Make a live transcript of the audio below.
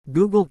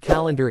Google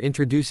Calendar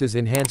introduces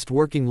enhanced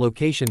working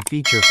location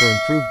feature for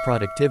improved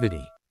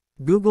productivity.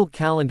 Google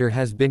Calendar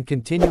has been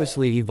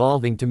continuously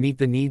evolving to meet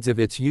the needs of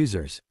its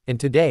users, and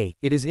today,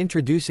 it is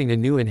introducing a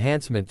new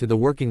enhancement to the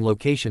working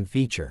location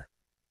feature.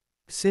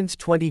 Since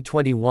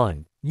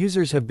 2021,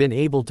 users have been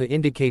able to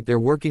indicate their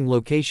working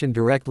location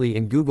directly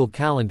in Google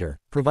Calendar,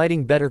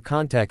 providing better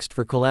context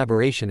for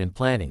collaboration and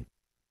planning.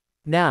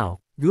 Now,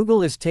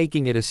 Google is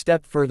taking it a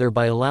step further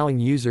by allowing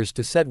users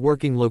to set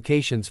working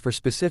locations for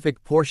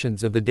specific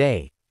portions of the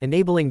day,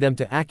 enabling them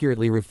to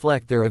accurately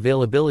reflect their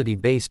availability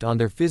based on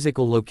their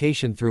physical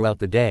location throughout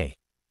the day.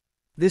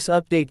 This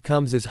update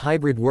comes as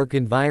hybrid work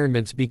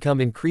environments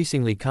become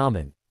increasingly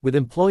common, with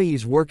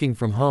employees working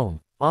from home,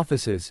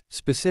 offices,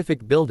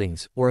 specific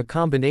buildings, or a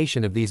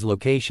combination of these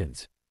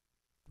locations.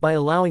 By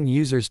allowing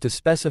users to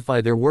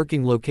specify their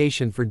working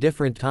location for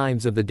different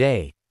times of the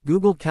day,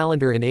 Google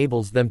Calendar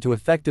enables them to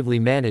effectively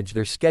manage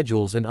their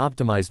schedules and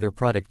optimize their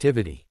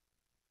productivity.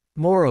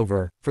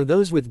 Moreover, for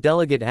those with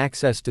delegate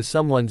access to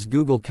someone's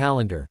Google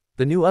Calendar,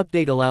 the new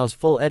update allows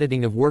full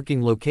editing of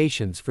working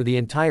locations for the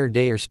entire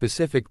day or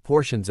specific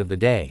portions of the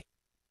day.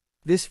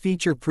 This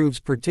feature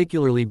proves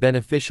particularly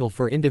beneficial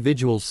for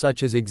individuals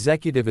such as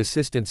executive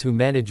assistants who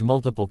manage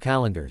multiple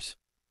calendars.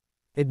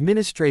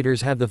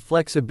 Administrators have the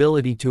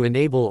flexibility to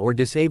enable or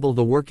disable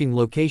the working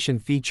location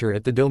feature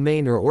at the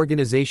domain or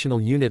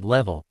organizational unit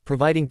level,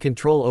 providing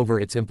control over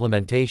its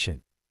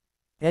implementation.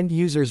 End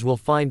users will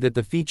find that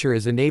the feature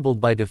is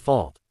enabled by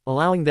default,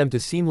 allowing them to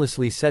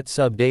seamlessly set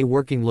sub-day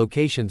working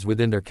locations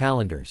within their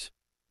calendars.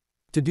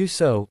 To do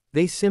so,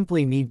 they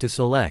simply need to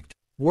select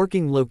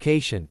Working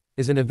Location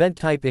as an event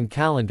type in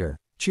Calendar,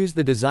 choose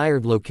the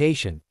desired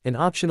location, and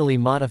optionally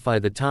modify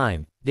the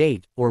time,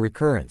 date, or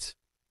recurrence.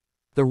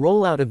 The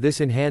rollout of this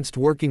enhanced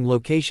working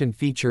location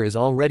feature is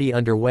already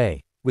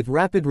underway, with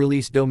rapid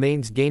release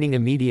domains gaining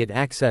immediate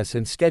access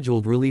and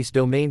scheduled release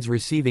domains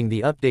receiving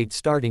the update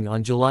starting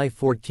on July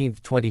 14,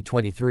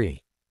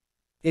 2023.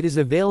 It is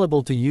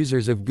available to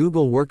users of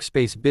Google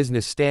Workspace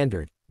Business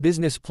Standard,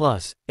 Business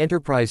Plus,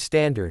 Enterprise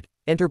Standard,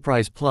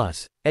 Enterprise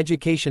Plus,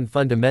 Education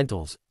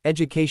Fundamentals,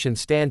 Education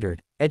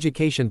Standard,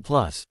 Education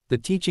Plus, the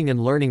Teaching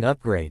and Learning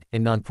Upgrade,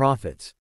 and nonprofits.